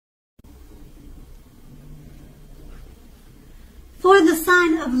For the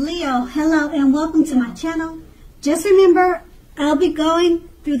sign of Leo, hello and welcome to my channel. Just remember, I'll be going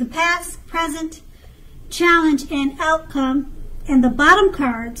through the past, present, challenge, and outcome, and the bottom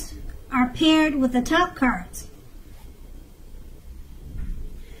cards are paired with the top cards.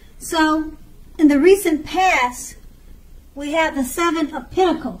 So, in the recent past, we have the Seven of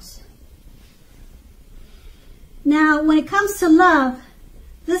Pentacles. Now, when it comes to love,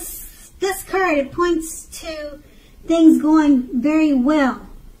 this card, it points to things going very well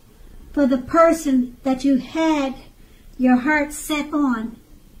for the person that you had your heart set on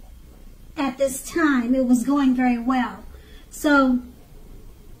at this time. It was going very well. So,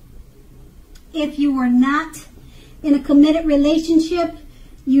 if you were not in a committed relationship,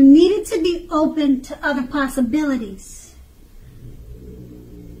 you needed to be open to other possibilities.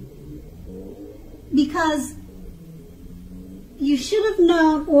 Because you should have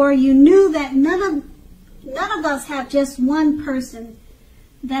known, or you knew, that none of us have just one person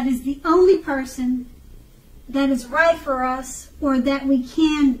that is the only person that is right for us, or that we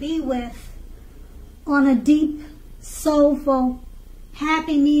can be with on a deep, soulful,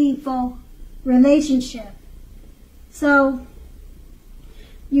 happy, meaningful relationship. So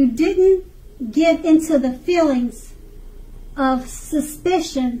you didn't get into the feelings of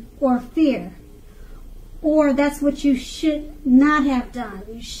suspicion or fear. Or that's what you should not have done.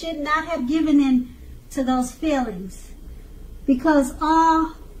 You should not have given in to those feelings, because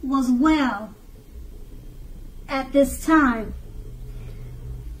all was well at this time.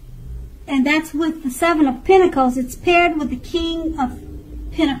 And that's with the Seven of Pentacles. It's paired with the King of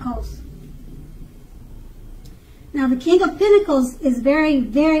Pentacles. Now, the King of Pentacles is very,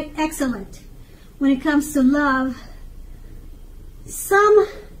 very excellent when it comes to love. Someone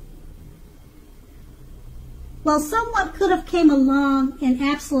could have came along and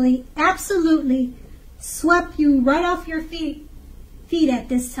absolutely swept you right off your feet at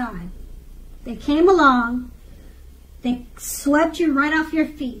this time. They came along, they swept you right off your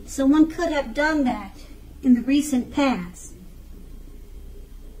feet. Someone could have done that in the recent past.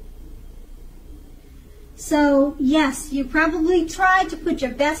 So, yes, you probably tried to put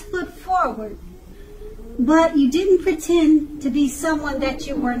your best foot forward, but you didn't pretend to be someone that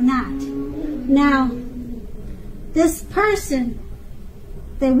you were not. Now, this person,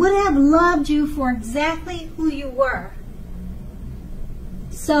 they would have loved you for exactly who you were.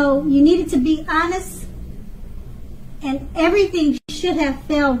 So you needed to be honest, and everything should have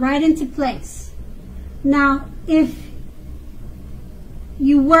fell right into place. Now, if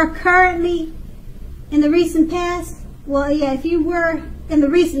you were currently in the recent past, if you were in the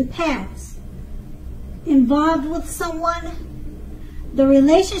recent past involved with someone, the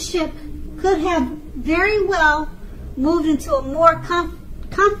relationship could have very well moved into a more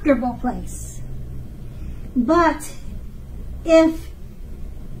comfortable place. But if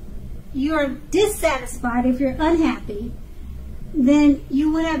you're dissatisfied, if you're unhappy, then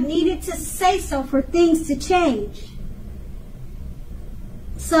you would have needed to say so for things to change.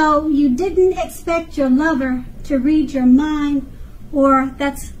 So you didn't expect your lover to read your mind, or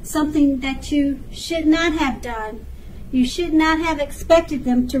that's something that you should not have done. You should not have expected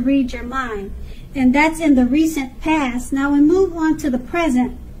them to read your mind. And that's in the recent past. Now we move on to the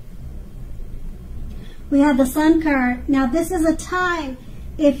present. We have the Sun card. Now this is a time,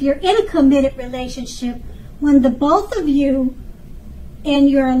 if you're in a committed relationship, when the both of you and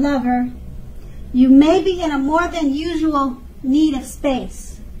your lover, you may be in a more than usual need of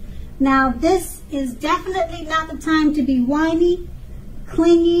space. Now this is definitely not the time to be whiny,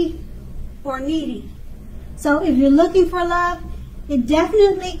 clingy, or needy. So if you're looking for love, it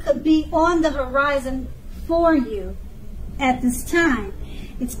definitely could be on the horizon for you at this time.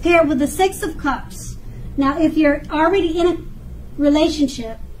 It's paired with the Six of Cups. Now, if you're already in a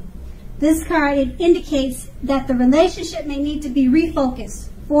relationship, this card, it indicates that the relationship may need to be refocused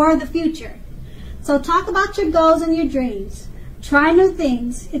for the future. So talk about your goals and your dreams. Try new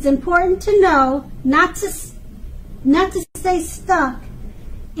things. It's important to know not to stay stuck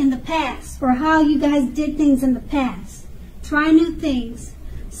in the past, or how you guys did things in the past. Try new things.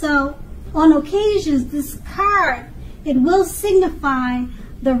 So on occasions, this card, it will signify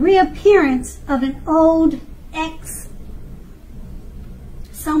the reappearance of an old ex,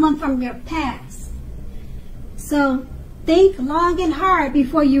 someone from your past. So think long and hard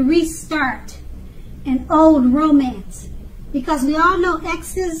before you restart an old romance, because we all know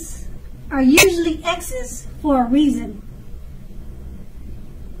exes are usually exes for a reason.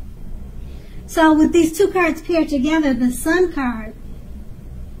 So with these two cards paired together, the Sun card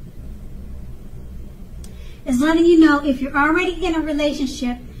is letting you know if you're already in a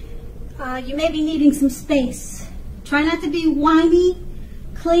relationship, you may be needing some space. Try not to be whiny,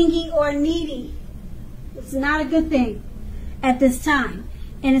 clingy, or needy. It's not a good thing at this time.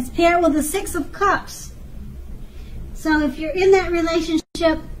 And it's paired with the Six of Cups. So if you're in that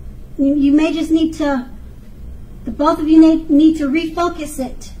relationship, you may just need to, the both of you need to refocus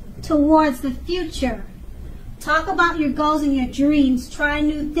it towards the future. Talk about your goals and your dreams. Try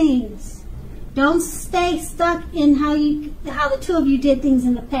new things. Don't stay stuck in how the two of you did things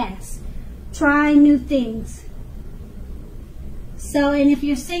in the past. Try new things. So, and if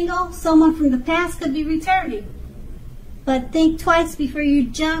you're single, someone from the past could be returning. But think twice before you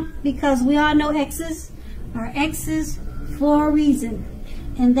jump, because we all know exes are exes for a reason.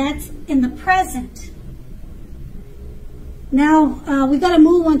 And that's in the present. Now, we got to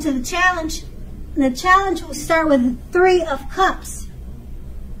move on to the challenge. The challenge will start with the Three of Cups.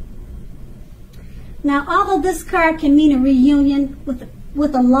 Now, although this card can mean a reunion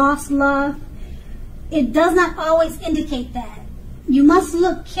with a lost love, it does not always indicate that. You must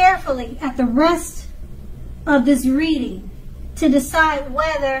look carefully at the rest of this reading to decide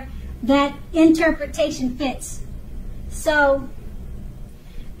whether that interpretation fits. So,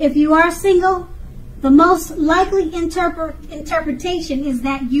 if you are single, the most likely interpretation is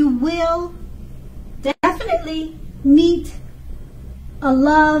that you will definitely meet a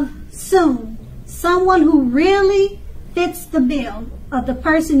love soon. Someone who really fits the bill of the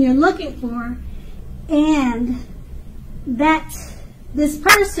person you're looking for, and that this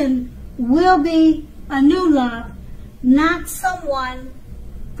person will be a new love, not someone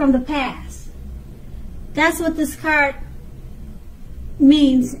from the past. That's what this card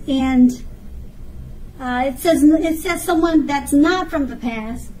means, and it says someone that's not from the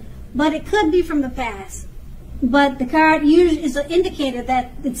past, but it could be from the past. But the card usually is an indicator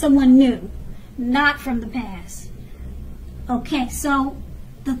that it's someone new, not from the past. Okay, so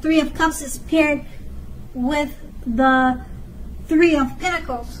the Three of Cups is paired with the Three of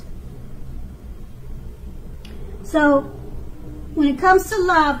Pentacles. So when it comes to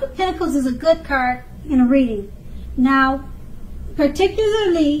love, the Pentacles is a good card in a reading. Now,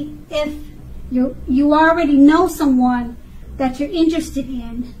 particularly if you already know someone that you're interested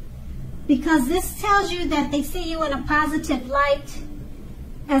in, because this tells you that they see you in a positive light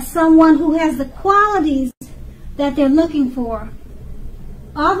as someone who has the qualities that they're looking for.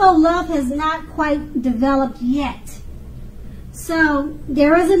 Although love has not quite developed yet. So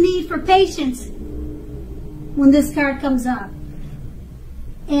there is a need for patience when this card comes up.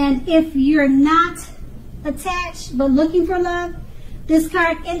 And if you're not attached but looking for love, this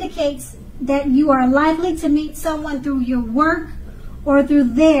card indicates that you are likely to meet someone through your work or through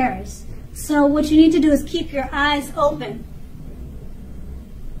theirs. So what you need to do is keep your eyes open.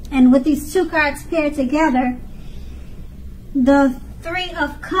 And with these two cards paired together, the Three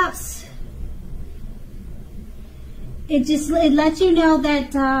of Cups, it lets you know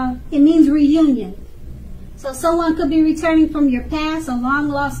that it means reunion. So someone could be returning from your past, a long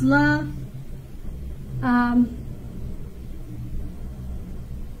lost love.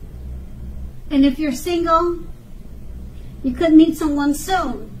 And if you're single, you could meet someone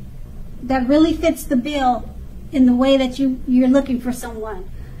soon that really fits the bill in the way that you're looking for someone.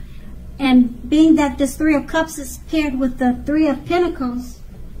 And being that this Three of Cups is paired with the Three of Pentacles,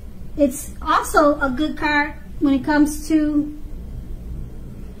 it's also a good card when it comes to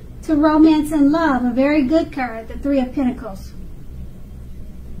romance and love. A very good card, the Three of Pentacles.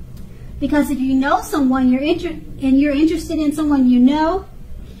 Because if you know someone you're interested in someone you know,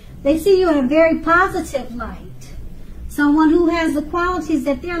 they see you in a very positive light. Someone who has the qualities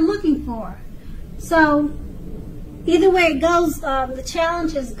that they're looking for. So either way it goes, the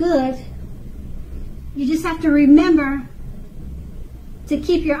challenge is good. You just have to remember to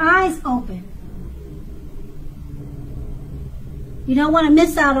keep your eyes open. You don't want to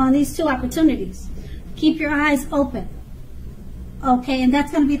miss out on these two opportunities. Keep your eyes open. Okay, and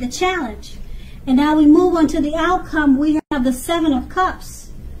that's going to be the challenge. And now we move on to the outcome. We have the Seven of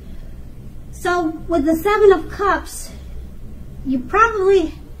Cups. So with the Seven of Cups, you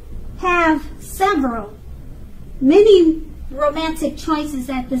probably have many romantic choices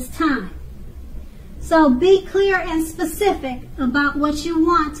at this time. So be clear and specific about what you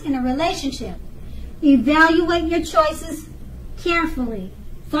want in a relationship. Evaluate your choices carefully,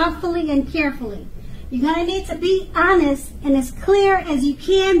 thoughtfully and carefully. You're going to need to be honest and as clear as you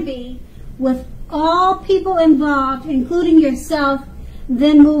can be with all people involved, including yourself,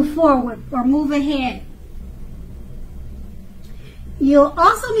 then move forward or move ahead. You'll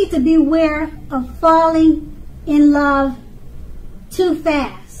also need to beware of falling in love too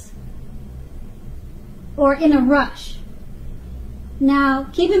fast or in a rush. Now,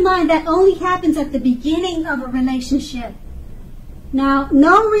 keep in mind that only happens at the beginning of a relationship. Now,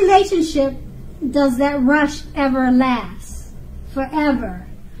 no relationship does that rush ever last forever.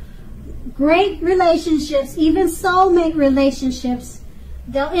 Great relationships, even soulmate relationships,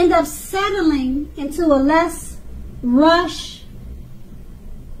 they'll end up settling into a less rush,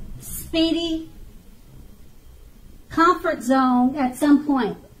 speedy comfort zone at some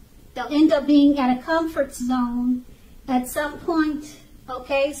point. They'll end up being at a comfort zone at some point.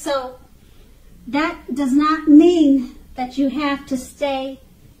 Okay, so that does not mean that you have to stay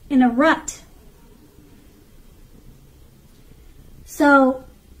in a rut. So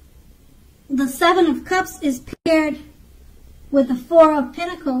the Seven of Cups is paired with the Four of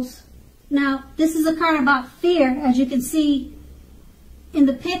Pentacles. Now, this is a card about fear, as you can see in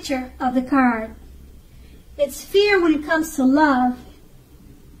the picture of the card. It's fear when it comes to love.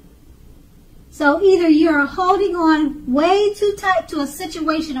 So either you're holding on way too tight to a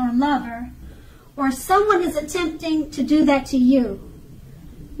situation or a lover, or someone is attempting to do that to you.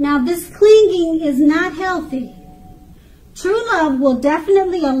 Now, this clinging is not healthy. True love will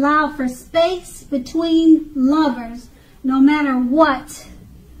definitely allow for space between lovers, no matter what.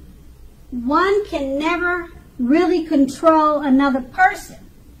 One can never really control another person.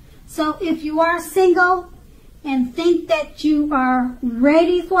 So if you are single and think that you are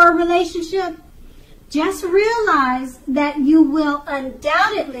ready for a relationship, just realize that you will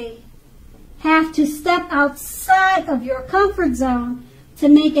undoubtedly have to step outside of your comfort zone to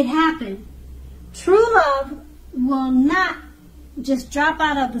make it happen. True love will not just drop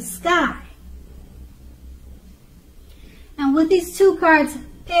out of the sky. And with these two cards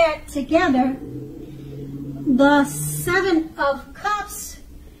paired together, the Seven of Cups,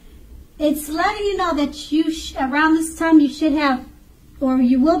 it's letting you know that you around this time you should have, or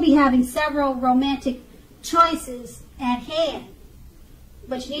you will be having, several romantic choices at hand.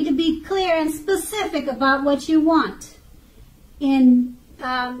 But you need to be clear and specific about what you want. And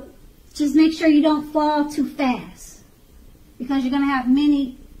just make sure you don't fall too fast, because you're going to have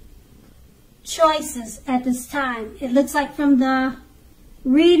many choices at this time. It looks like from the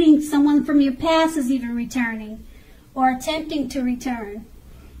reading, someone from your past is even returning or attempting to return.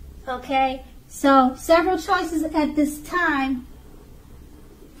 Okay, so several choices at this time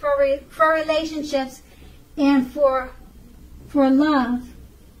for relationships and for love.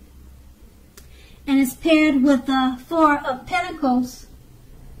 And it's paired with the Four of Pentacles.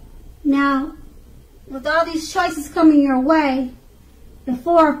 Now, with all these choices coming your way, the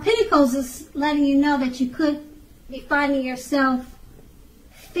Four of Pentacles is letting you know that you could be finding yourself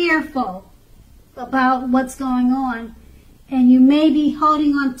fearful about what's going on, and you may be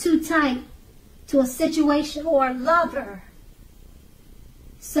holding on too tight to a situation or a lover.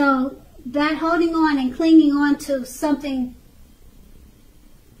 So that holding on and clinging on to something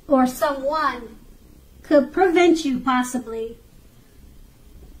or someone could prevent you possibly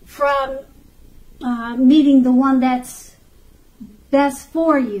from meeting the one that's best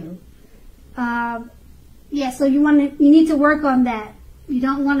for you. Yeah, so you need to work on that. You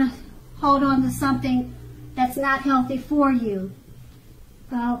don't want to hold on to something that's not healthy for you.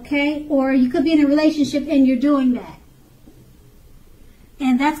 Okay? Or you could be in a relationship and you're doing that.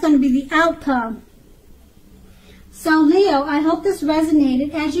 And that's going to be the outcome. So Leo, I hope this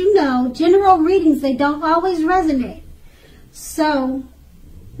resonated. As you know, general readings, they don't always resonate. So,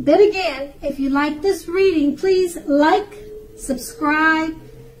 then again, if you like this reading, please like, subscribe,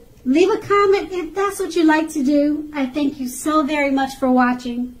 leave a comment if that's what you like to do. I thank you so very much for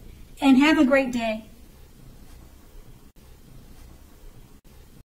watching, and have a great day.